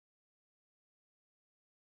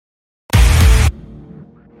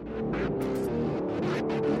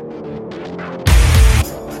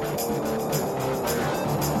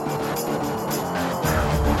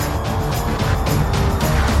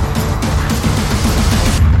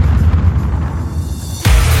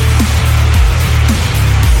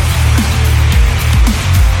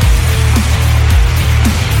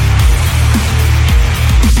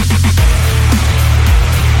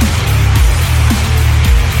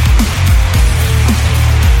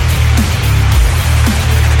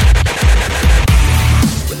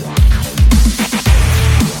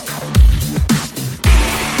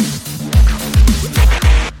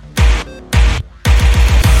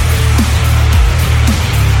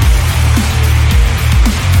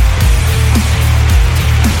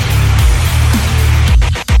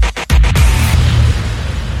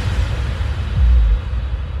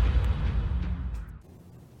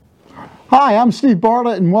Hi, I'm Steve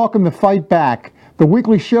Bartlett, and welcome to Fight Back, the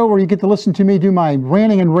weekly show where you get to listen to me do my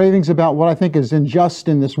ranting and ravings about what I think is unjust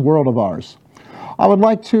in this world of ours. I would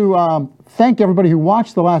like to thank everybody who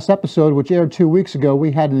watched the last episode, which aired 2 weeks ago.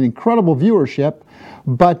 We had an incredible viewership,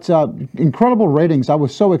 but incredible ratings. I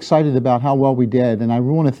was so excited about how well we did, and I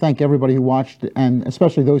want to thank everybody who watched, and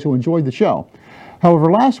especially those who enjoyed the show.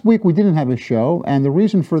 However, last week we didn't have a show, and the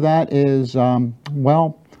reason for that is,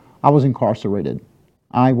 well, I was incarcerated.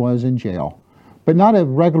 I was in jail, but not a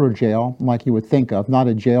regular jail like you would think of, not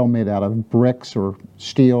a jail made out of bricks or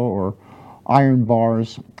steel or iron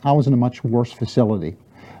bars. I was in a much worse facility.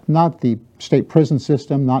 Not the state prison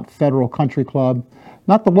system, not federal country club,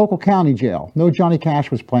 not the local county jail. No Johnny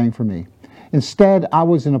Cash was playing for me. Instead, I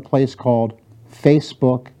was in a place called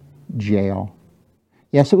Facebook jail.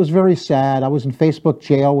 Yes, it was very sad. I was in Facebook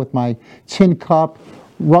jail with my tin cup,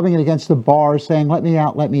 rubbing it against the bars, saying, "Let me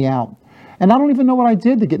out, let me out." And I don't even know what I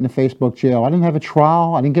did to get into Facebook jail. I didn't have a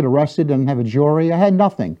trial. I didn't get arrested. I didn't have a jury. I had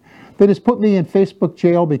nothing. They just put me in Facebook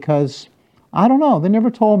jail because, I don't know, they never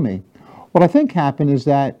told me. What I think happened is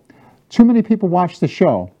that too many people watched the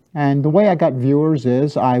show. And the way I got viewers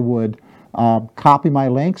is I would copy my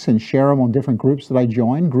links and share them on different groups that I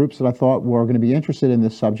joined, groups that I thought were going to be interested in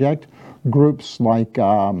this subject, groups like,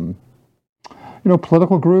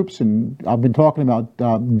 political groups. And I've been talking about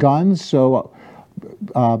guns, so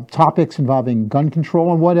topics involving gun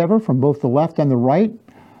control and whatever from both the left and the right.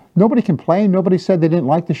 Nobody complained. Nobody said they didn't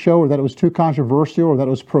like the show or that it was too controversial or that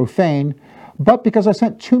it was profane. But because I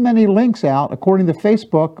sent too many links out, according to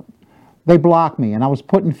Facebook, they blocked me and I was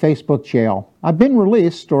put in Facebook jail. I've been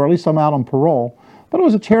released, or at least I'm out on parole, but it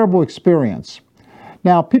was a terrible experience.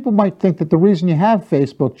 Now, people might think that the reason you have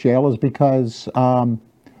Facebook jail is because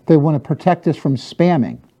they want to protect us from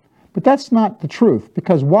spamming. But that's not the truth,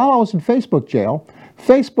 because while I was in Facebook jail,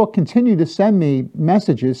 Facebook continued to send me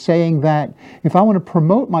messages saying that if I want to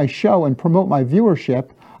promote my show and promote my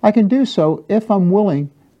viewership, I can do so if I'm willing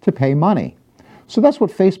to pay money. So that's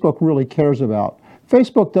what Facebook really cares about.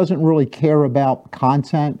 Facebook doesn't really care about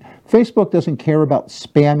content. Facebook doesn't care about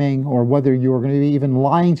spamming or whether you're going to be even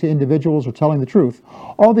lying to individuals or telling the truth.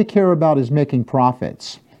 All they care about is making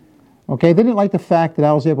profits. Okay, they didn't like the fact that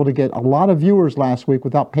I was able to get a lot of viewers last week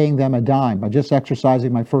without paying them a dime by just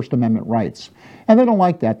exercising my First Amendment rights. And they don't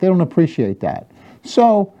like that. They don't appreciate that.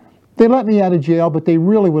 So they let me out of jail, but they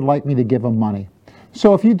really would like me to give them money.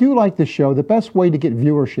 So if you do like the show, the best way to get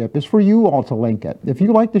viewership is for you all to link it. If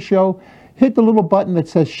you like the show, hit the little button that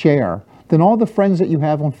says share. Then all the friends that you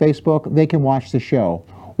have on Facebook, they can watch the show.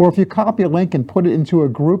 Or if you copy a link and put it into a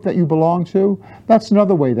group that you belong to, that's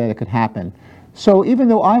another way that it could happen. So even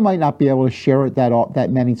though I might not be able to share it that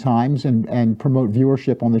many times and promote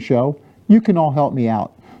viewership on the show, you can all help me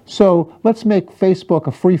out. So let's make Facebook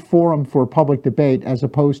a free forum for public debate as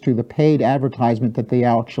opposed to the paid advertisement that they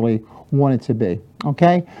actually want it to be.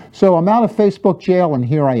 Okay? So I'm out of Facebook jail and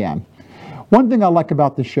here I am. One thing I like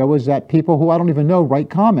about the show is that people who I don't even know write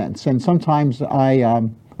comments, and sometimes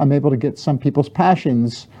I'm able to get some people's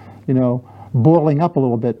passions, boiling up a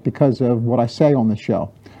little bit because of what I say on the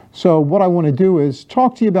show. So what I want to do is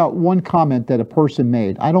talk to you about one comment that a person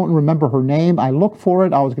made. I don't remember her name. I looked for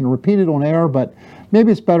it. I was going to repeat it on air, but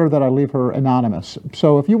maybe it's better that I leave her anonymous.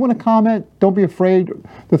 So if you want to comment, don't be afraid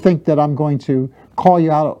to think that I'm going to call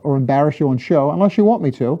you out or embarrass you on show, unless you want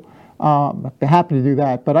me to. I'd be happy to do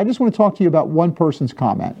that. But I just want to talk to you about one person's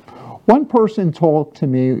comment. One person talked to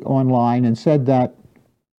me online and said that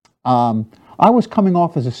I was coming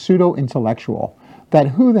off as a pseudo-intellectual, that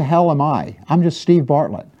who the hell am I? I'm just Steve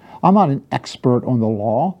Bartlett. I'm not an expert on the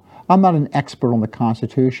law. I'm not an expert on the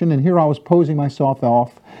Constitution. And here I was posing myself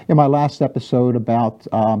off in my last episode about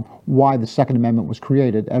why the Second Amendment was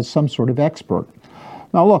created as some sort of expert.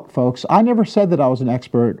 Now look, folks, I never said that I was an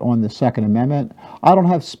expert on the Second Amendment. I don't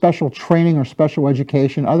have special training or special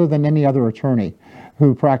education other than any other attorney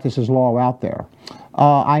who practices law out there.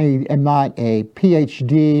 I am not a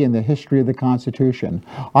PhD in the history of the Constitution.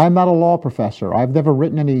 I am not a law professor. I've never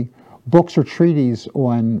written any books or treatises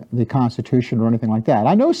on the Constitution or anything like that.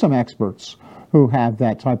 I know some experts who have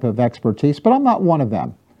that type of expertise, but I'm not one of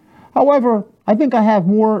them. However, I think I have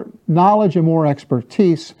more knowledge and more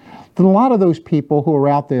expertise than a lot of those people who are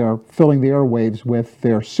out there filling the airwaves with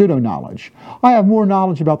their pseudo-knowledge. I have more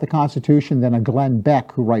knowledge about the Constitution than a Glenn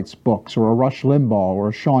Beck who writes books, or a Rush Limbaugh, or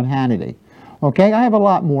a Sean Hannity. Okay, I have a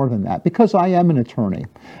lot more than that because I am an attorney.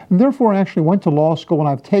 And therefore, I actually went to law school and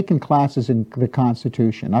I've taken classes in the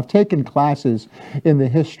Constitution. I've taken classes in the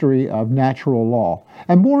history of natural law.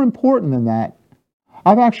 And more important than that,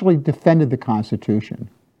 I've actually defended the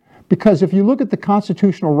Constitution. Because if you look at the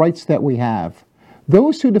constitutional rights that we have,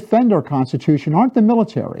 those who defend our Constitution aren't the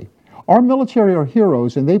military, Our military are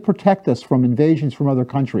heroes, and they protect us from invasions from other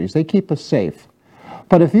countries. They keep us safe.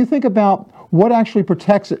 But if you think about what actually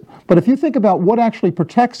protects it, but if you think about what actually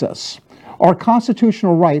protects us, our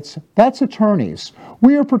constitutional rights, that's attorneys.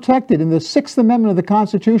 We are protected in the Sixth Amendment of the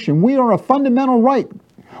Constitution. We are a fundamental right.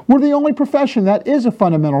 We're the only profession that is a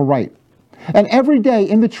fundamental right. And every day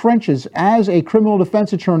in the trenches as a criminal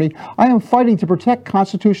defense attorney, I am fighting to protect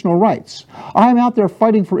constitutional rights. I am out there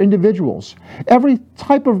fighting for individuals. Every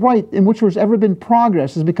type of right in which there's ever been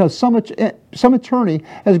progress is because some attorney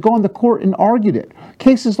has gone to court and argued it.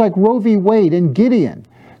 Cases like Roe v. Wade and Gideon,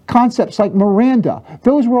 concepts like Miranda,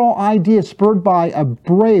 those were all ideas spurred by a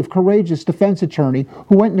brave, courageous defense attorney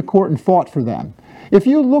who went into court and fought for them. If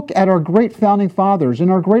you look at our great founding fathers and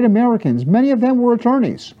our great Americans, many of them were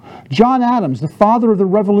attorneys. John Adams, the father of the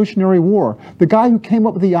Revolutionary War, the guy who came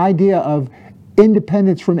up with the idea of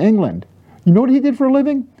independence from England. You know what he did for a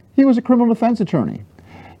living? He was a criminal defense attorney.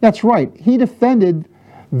 That's right. He defended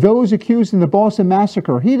those accused in the Boston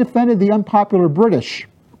Massacre. He defended the unpopular British.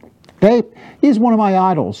 Okay? He's one of my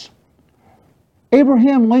idols.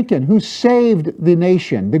 Abraham Lincoln, who saved the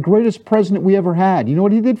nation, the greatest president we ever had. You know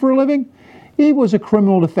what he did for a living? He was a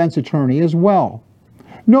criminal defense attorney as well.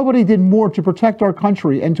 Nobody did more to protect our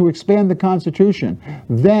country and to expand the Constitution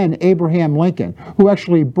than Abraham Lincoln, who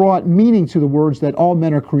actually brought meaning to the words that all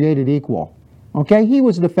men are created equal. Okay? He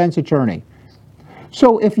was a defense attorney.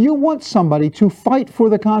 So if you want somebody to fight for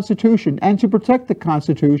the Constitution and to protect the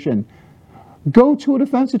Constitution, go to a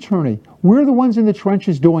defense attorney. We're the ones in the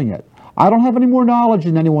trenches doing it. I don't have any more knowledge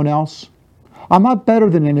than anyone else. I'm not better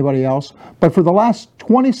than anybody else, but for the last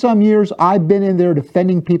 20-some years, I've been in there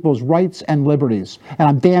defending people's rights and liberties, and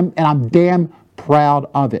I'm damn proud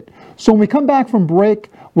of it. So when we come back from break,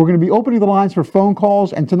 we're going to be opening the lines for phone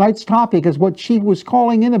calls, and tonight's topic is what she was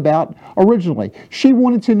calling in about originally. She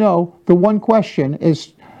wanted to know, the one question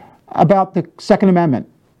is about the Second Amendment.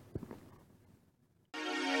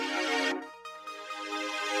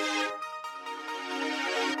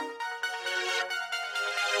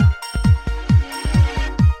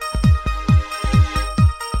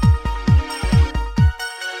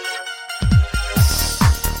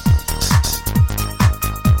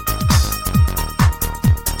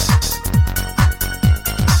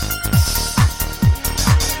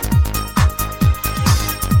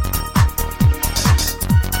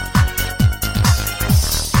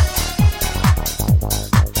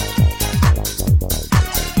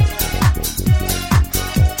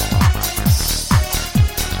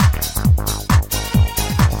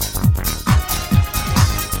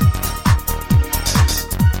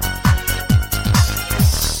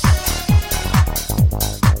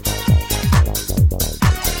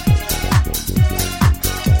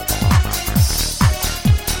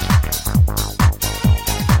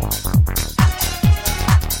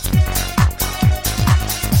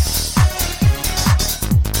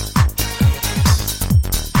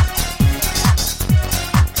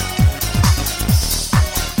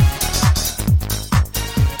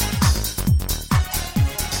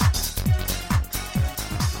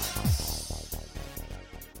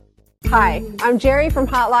 Hi, I'm Jerry from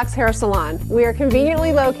Hot Locks Hair Salon. We are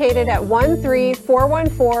conveniently located at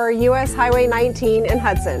 13414 US Highway 19 in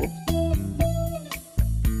Hudson.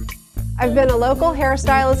 I've been a local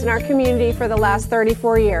hairstylist in our community for the last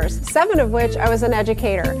 34 years, 7 of which I was an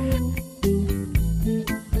educator.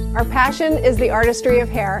 Our passion is the artistry of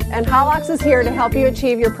hair, and Hot Locks is here to help you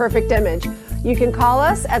achieve your perfect image. You can call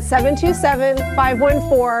us at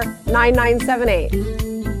 727-514-9978.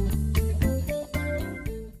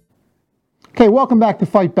 Okay, welcome back to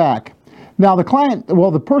Fight Back. Now,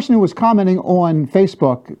 the person who was commenting on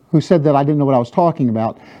Facebook, who said that I didn't know what I was talking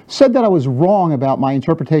about, said that I was wrong about my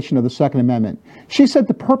interpretation of the Second Amendment. She said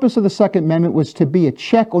the purpose of the Second Amendment was to be a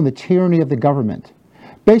check on the tyranny of the government.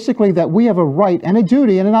 Basically, that we have a right and a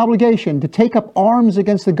duty and an obligation to take up arms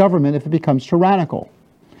against the government if it becomes tyrannical.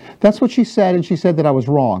 That's what she said, and she said that I was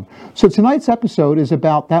wrong. So tonight's episode is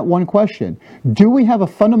about that one question. Do we have a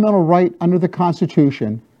fundamental right under the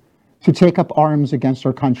Constitution to take up arms against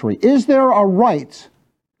our country? Is there a right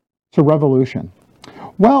to revolution?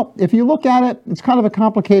 Well, if you look at it, it's kind of a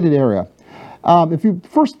complicated area.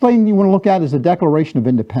 First thing you want to look at is the Declaration of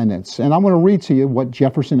Independence, and I'm going to read to you what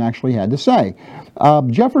Jefferson actually had to say.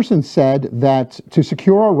 Jefferson said that to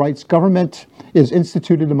secure our rights, government is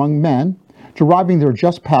instituted among men, deriving their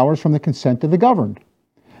just powers from the consent of the governed.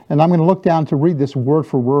 And I'm going to look down to read this word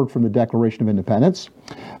for word from the Declaration of Independence,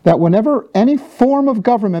 that whenever any form of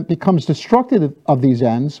government becomes destructive of these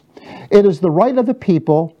ends, it is the right of the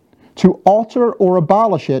people to alter or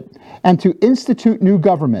abolish it, and to institute new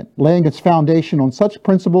government, laying its foundation on such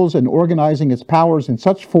principles and organizing its powers in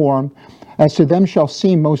such form as to them shall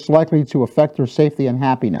seem most likely to affect their safety and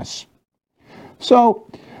happiness. So,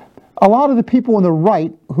 a lot of the people on the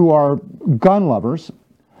right who are gun lovers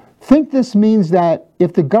think this means that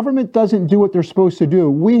if the government doesn't do what they're supposed to do,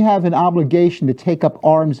 we have an obligation to take up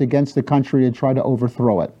arms against the country and try to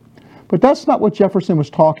overthrow it. But that's not what Jefferson was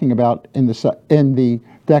talking about in the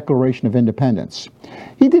Declaration of Independence.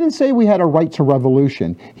 He didn't say we had a right to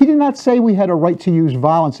revolution. He did not say we had a right to use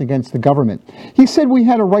violence against the government. He said we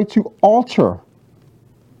had a right to alter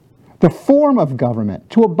the form of government,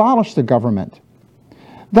 to abolish the government.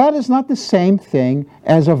 That is not the same thing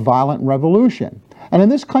as a violent revolution. And in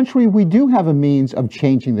this country, we do have a means of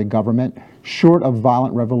changing the government short of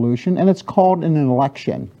violent revolution, and it's called an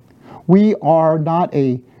election. We are not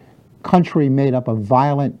a country made up of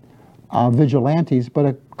violent vigilantes, but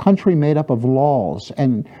a country made up of laws.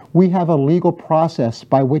 And we have a legal process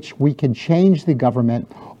by which we can change the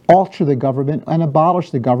government, alter the government, and abolish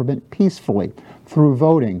the government peacefully through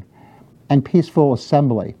voting and peaceful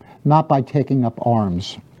assembly, not by taking up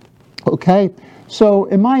arms. Okay? So,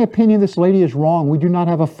 in my opinion, this lady is wrong. We do not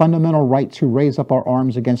have a fundamental right to raise up our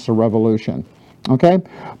arms against a revolution. Okay?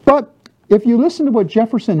 But if you listen to what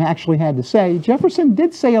Jefferson actually had to say, Jefferson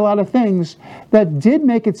did say a lot of things that did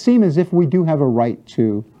make it seem as if we do have a right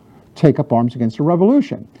to take up arms against a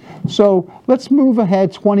revolution. So let's move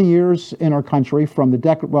ahead 20 years in our country from a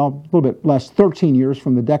little bit less, 13 years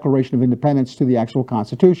from the Declaration of Independence to the actual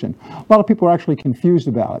Constitution. A lot of people are actually confused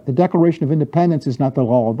about it. The Declaration of Independence is not the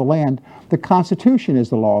law of the land. The Constitution is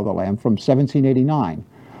the law of the land from 1789.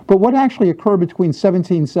 But what actually occurred between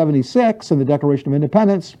 1776 and the Declaration of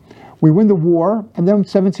Independence? We win the war, and then in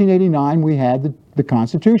 1789 we had the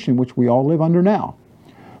Constitution, which we all live under now.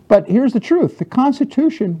 But here's the truth. The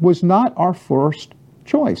Constitution was not our first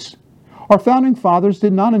choice. Our founding fathers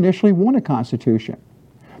did not initially want a Constitution.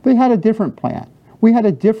 They had a different plan. We had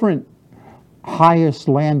a different highest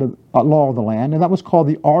law of the land, and that was called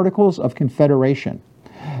the Articles of Confederation.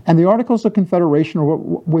 And the Articles of Confederation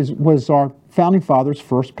was our founding fathers'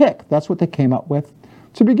 first pick. That's what they came up with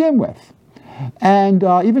to begin with. And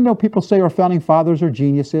even though people say our founding fathers are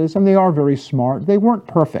geniuses, and they are very smart, they weren't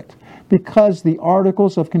perfect because the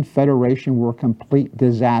Articles of Confederation were a complete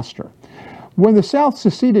disaster. When the South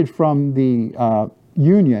seceded from the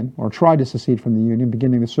Union, or tried to secede from the Union,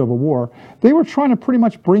 beginning the Civil War, they were trying to pretty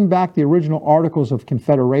much bring back the original Articles of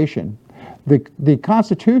Confederation. The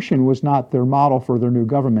Constitution was not their model for their new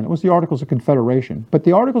government. It was the Articles of Confederation. But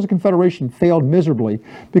the Articles of Confederation failed miserably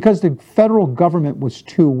because the federal government was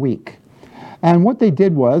too weak. And what they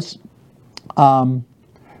did was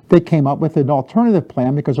they came up with an alternative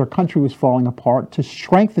plan because our country was falling apart to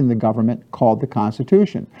strengthen the government called the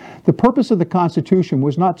Constitution. The purpose of the Constitution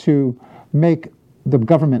was not to make the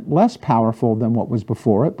government less powerful than what was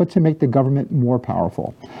before it, but to make the government more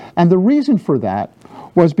powerful. And the reason for that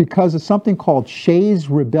was because of something called Shays'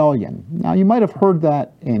 Rebellion. Now, you might have heard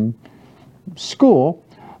that in school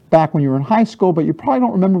back when you were in high school, but you probably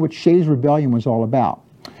don't remember what Shays' Rebellion was all about.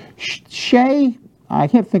 Shay, I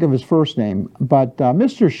can't think of his first name, but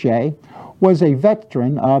Mr. Shay was a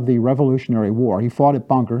veteran of the Revolutionary War. He fought at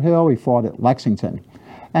Bunker Hill, he fought at Lexington,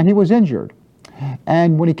 and he was injured.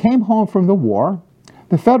 And when he came home from the war,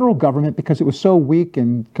 the federal government, because it was so weak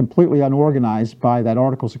and completely unorganized by that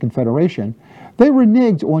Articles of Confederation, they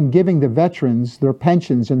reneged on giving the veterans their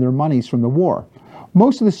pensions and their monies from the war.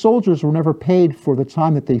 Most of the soldiers were never paid for the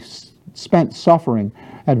time that they spent suffering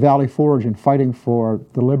at Valley Forge and fighting for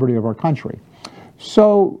the liberty of our country.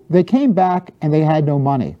 So they came back and they had no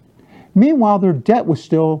money. Meanwhile, their debt was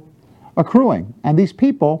still accruing, and these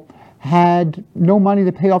people had no money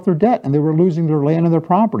to pay off their debt, and they were losing their land and their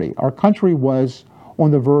property. Our country was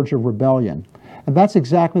on the verge of rebellion, and that's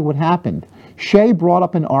exactly what happened. Shay brought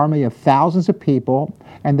up an army of thousands of people,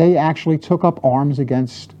 and they actually took up arms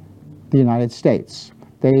against the United States.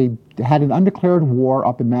 They had an undeclared war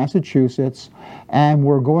up in Massachusetts and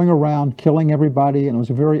were going around killing everybody, and it was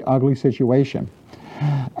a very ugly situation.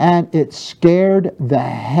 And it scared the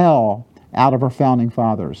hell out of our founding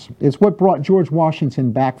fathers. It's what brought George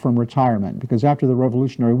Washington back from retirement, because after the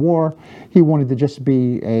Revolutionary War, he wanted to just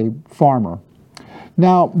be a farmer.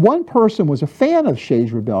 Now, one person was a fan of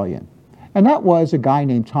Shays' Rebellion, and that was a guy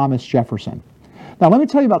named Thomas Jefferson. Now, let me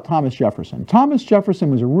tell you about Thomas Jefferson. Thomas Jefferson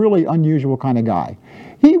was a really unusual kind of guy.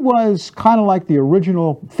 He was kind of like the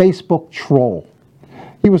original Facebook troll.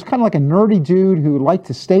 He was kind of like a nerdy dude who liked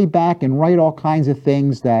to stay back and write all kinds of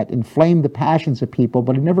things that inflamed the passions of people,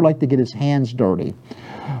 but he never liked to get his hands dirty.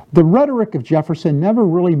 The rhetoric of Jefferson never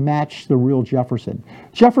really matched the real Jefferson.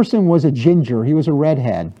 Jefferson was a ginger, he was a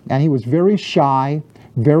redhead, and he was very shy,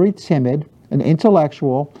 very timid, an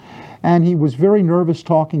intellectual, and he was very nervous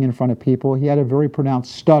talking in front of people. He had a very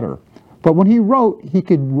pronounced stutter. But when he wrote, he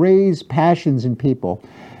could raise passions in people.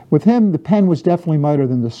 With him, the pen was definitely mightier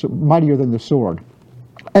than the sword.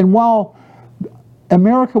 And while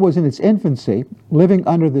America was in its infancy, living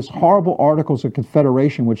under this horrible Articles of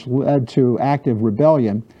Confederation, which led to active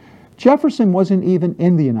rebellion, Jefferson wasn't even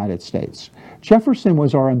in the United States. Jefferson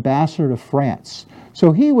was our ambassador to France.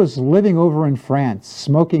 So he was living over in France,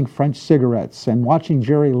 smoking French cigarettes and watching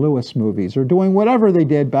Jerry Lewis movies or doing whatever they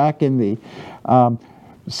did back in the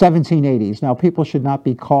 1780s. Now, people should not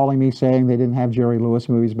be calling me saying they didn't have Jerry Lewis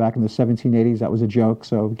movies back in the 1780s. That was a joke,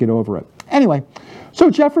 so get over it. Anyway, so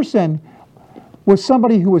Jefferson was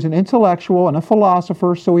somebody who was an intellectual and a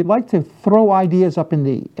philosopher, so he'd like to throw ideas up in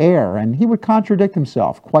the air, and he would contradict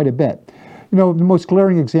himself quite a bit. You know, the most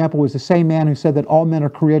glaring example was the same man who said that all men are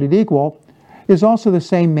created equal is also the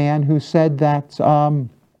same man who said that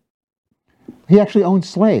he actually owned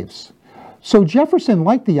slaves. So Jefferson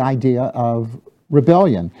liked the idea of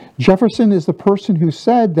rebellion. Jefferson is the person who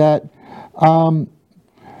said that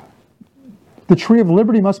the tree of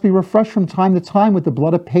liberty must be refreshed from time to time with the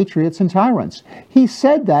blood of patriots and tyrants. He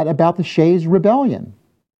said that about the Shays' Rebellion.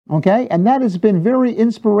 Okay? And that has been very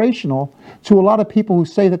inspirational to a lot of people who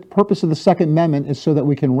say that the purpose of the Second Amendment is so that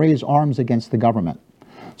we can raise arms against the government.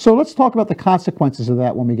 So let's talk about the consequences of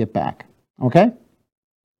that when we get back. Okay?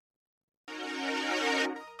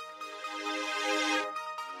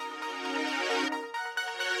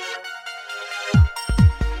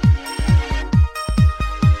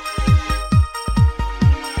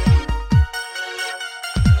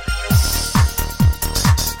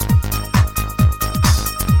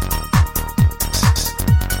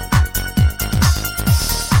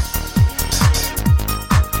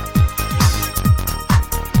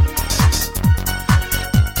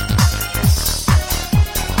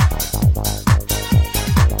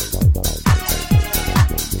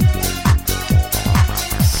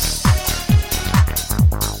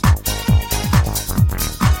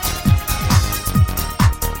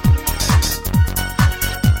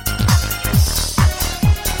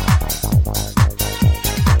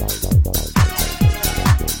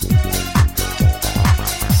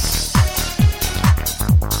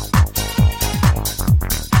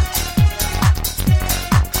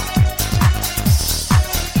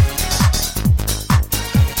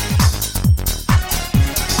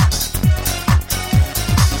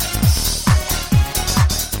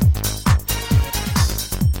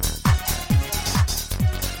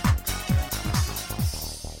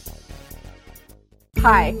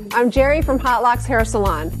 Hi, I'm Jerry from Hot Locks Hair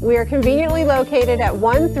Salon. We are conveniently located at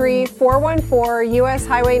 13414 US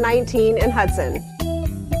Highway 19 in Hudson.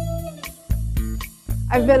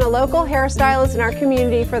 I've been a local hairstylist in our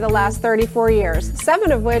community for the last 34 years,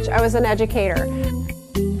 7 of which I was an educator.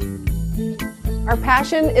 Our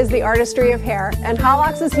passion is the artistry of hair, and Hot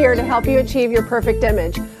Locks is here to help you achieve your perfect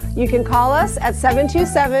image. You can call us at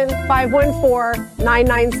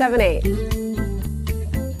 727-514-9978.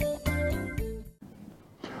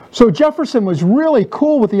 So Jefferson was really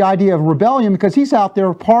cool with the idea of rebellion because he's out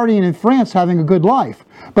there partying in France having a good life.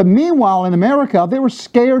 But meanwhile in America, they were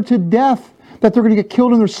scared to death that they're going to get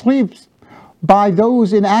killed in their sleeps by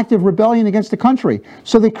those in active rebellion against the country.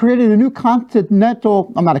 So they created a new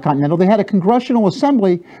they had a congressional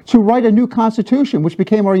assembly to write a new constitution, which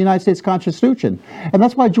became our United States Constitution. And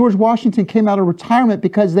that's why George Washington came out of retirement,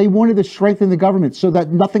 because they wanted to strengthen the government so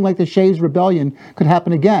that nothing like the Shays' Rebellion could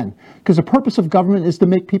happen again. Because the purpose of government is to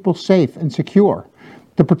make people safe and secure,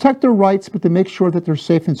 to protect their rights, but to make sure that they're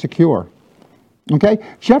safe and secure. Okay?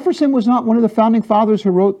 Jefferson was not one of the founding fathers who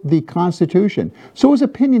wrote the Constitution. So his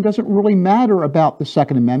opinion doesn't really matter about the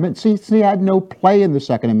Second Amendment, since he had no play in the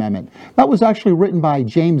Second Amendment. That was actually written by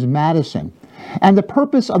James Madison. And the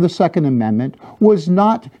purpose of the Second Amendment was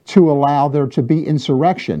not to allow there to be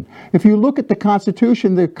insurrection. If you look at the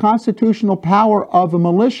Constitution, the constitutional power of a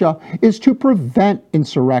militia is to prevent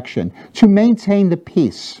insurrection, to maintain the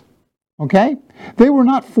peace. Okay? They were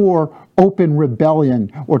not for open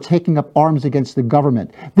rebellion or taking up arms against the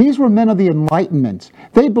government. These were men of the Enlightenment.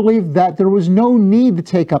 They believed that there was no need to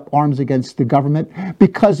take up arms against the government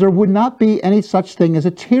because there would not be any such thing as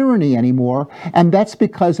a tyranny anymore, and that's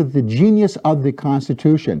because of the genius of the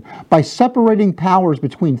Constitution. By separating powers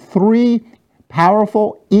between 3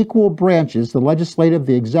 powerful, equal branches, the legislative,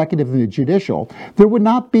 the executive, and the judicial, there would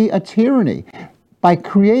not be a tyranny. By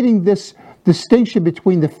creating this distinction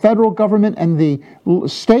between the federal government and the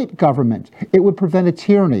state government. It would prevent a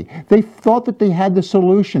tyranny. They thought that they had the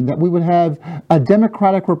solution, that we would have a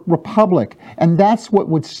democratic republic, and that's what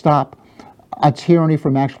would stop a tyranny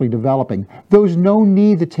from actually developing. There was no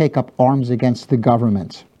need to take up arms against the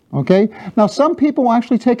government. Okay? Now, some people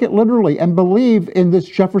actually take it literally and believe in this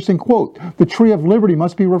Jefferson quote, "The tree of liberty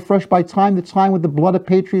must be refreshed by time to time with the blood of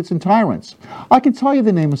patriots and tyrants." I can tell you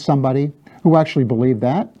the name of somebody who actually believed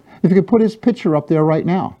that, if you could put his picture up there right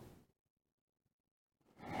now.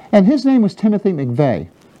 And his name was Timothy McVeigh.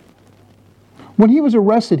 When he was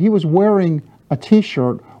arrested, he was wearing a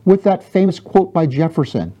t-shirt with that famous quote by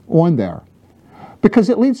Jefferson on there, because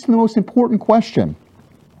it leads to the most important question.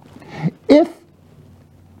 If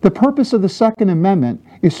the purpose of the Second Amendment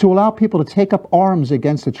is to allow people to take up arms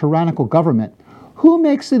against a tyrannical government, who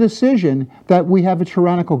makes the decision that we have a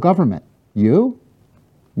tyrannical government? You?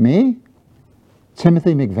 Me?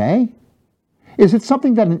 Timothy McVeigh? Is it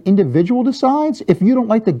something that an individual decides? If you don't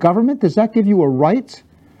like the government, does that give you a right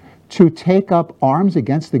to take up arms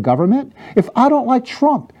against the government? If I don't like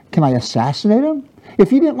Trump, can I assassinate him?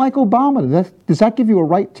 If you didn't like Obama, does that give you a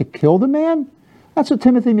right to kill the man? That's what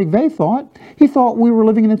Timothy McVeigh thought. He thought we were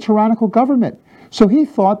living in a tyrannical government. So he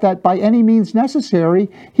thought that by any means necessary,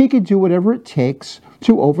 he could do whatever it takes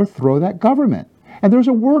to overthrow that government. And there's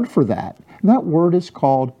a word for that. And that word is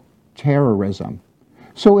called terrorism.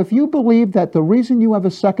 So if you believe that the reason you have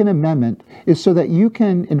a Second Amendment is so that you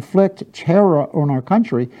can inflict terror on our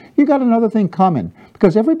country, you got another thing coming.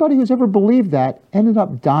 Because everybody who's ever believed that ended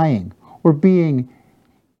up dying or being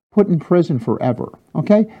put in prison forever.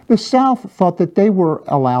 Okay? The South thought that they were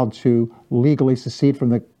allowed to legally secede from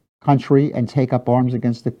the country and take up arms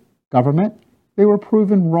against the government. They were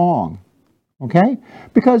proven wrong. Okay?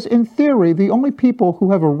 Because in theory, the only people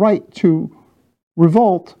who have a right to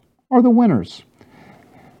revolt are the winners.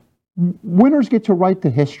 Winners get to write the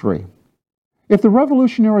history. If the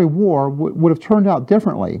Revolutionary War would have turned out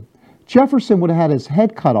differently, Jefferson would have had his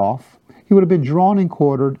head cut off, he would have been drawn and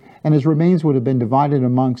quartered, and his remains would have been divided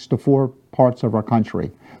amongst the four parts of our country.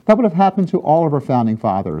 That would have happened to all of our founding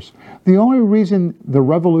fathers. The only reason the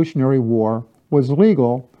Revolutionary War was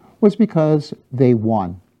legal was because they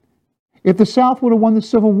won. If the South would have won the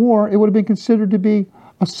Civil War, it would have been considered to be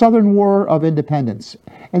a Southern War of Independence,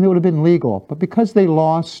 and it would have been legal. But because they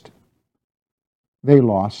lost,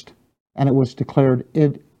 and it was declared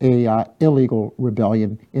a illegal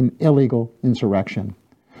rebellion, an illegal insurrection.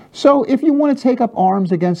 So if you want to take up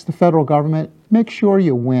arms against the federal government, make sure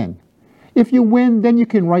you win. If you win, then you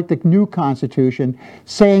can write the new Constitution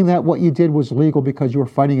saying that what you did was legal because you were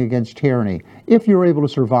fighting against tyranny, if you're able to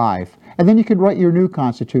survive. And then you can write your new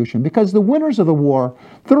Constitution, because the winners of the war,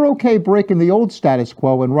 they're okay breaking the old status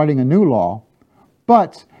quo and writing a new law,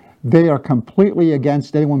 but they are completely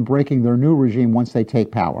against anyone breaking their new regime once they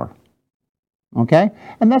take power. Okay?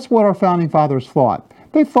 And that's what our founding fathers thought.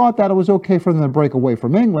 They thought that it was okay for them to break away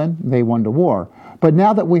from England. They won the war. But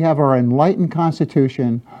now that we have our enlightened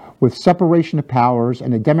Constitution with separation of powers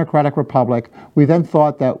and a democratic republic, we then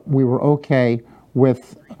thought that we were okay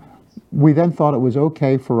with, we then thought it was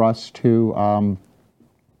okay for us to,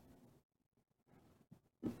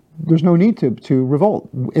 there's no need to revolt.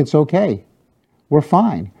 It's okay. We're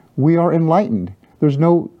fine. We are enlightened. There's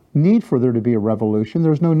no need for there to be a revolution.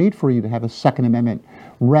 There's no need for you to have a Second Amendment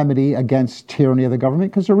remedy against tyranny of the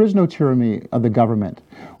government, because there is no tyranny of the government.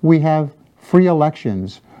 We have free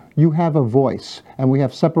elections. You have a voice, and we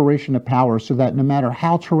have separation of powers so that no matter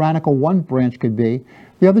how tyrannical one branch could be,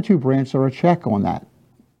 the other two branches are a check on that.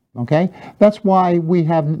 Okay? That's why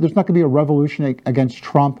there's not going to be a revolution against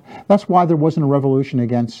Trump. That's why there wasn't a revolution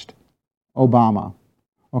against Obama.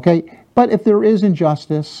 Okay? But if there is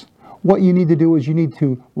injustice, what you need to do is you need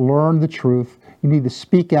to learn the truth. You need to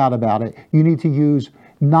speak out about it. You need to use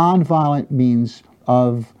nonviolent means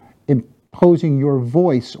of imposing your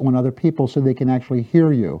voice on other people so they can actually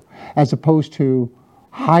hear you, as opposed to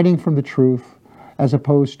hiding from the truth, as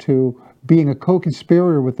opposed to being a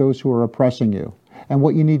co-conspirator with those who are oppressing you. And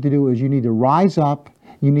what you need to do is you need to rise up,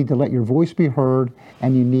 you need to let your voice be heard,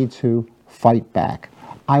 and you need to fight back.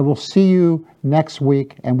 I will see you next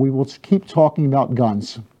week, and we will keep talking about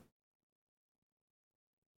guns.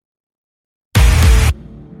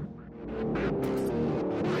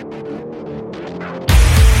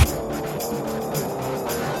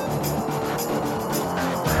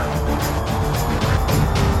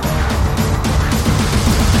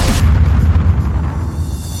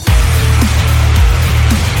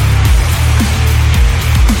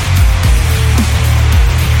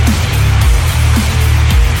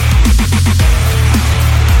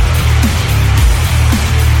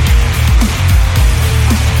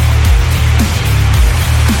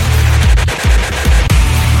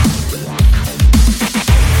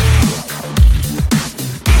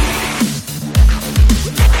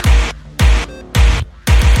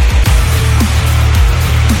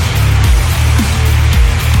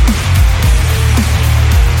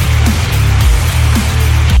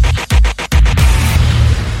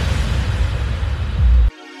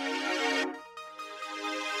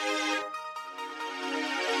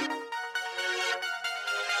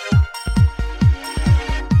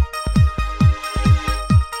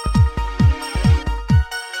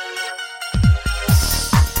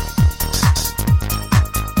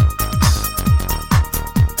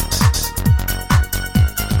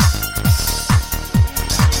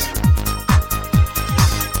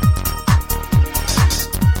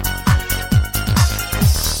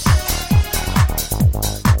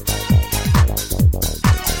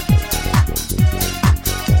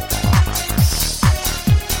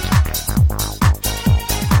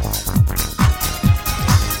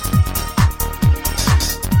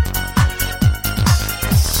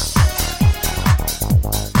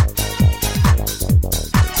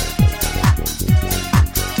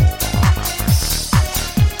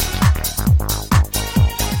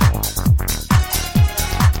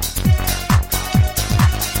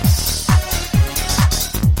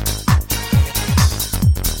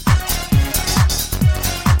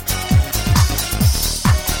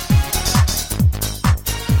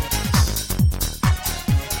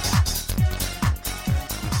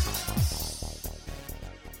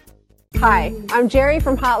 Hi, I'm Jerry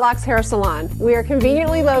from Hot Locks Hair Salon. We are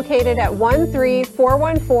conveniently located at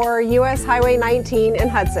 13414 US Highway 19 in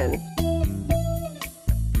Hudson.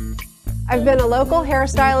 I've been a local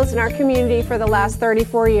hairstylist in our community for the last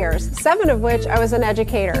 34 years, 7 of which I was an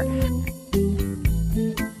educator.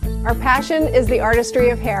 Our passion is the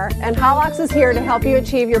artistry of hair, and Hot Locks is here to help you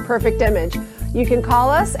achieve your perfect image. You can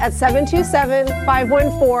call us at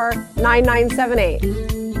 727-514-9978.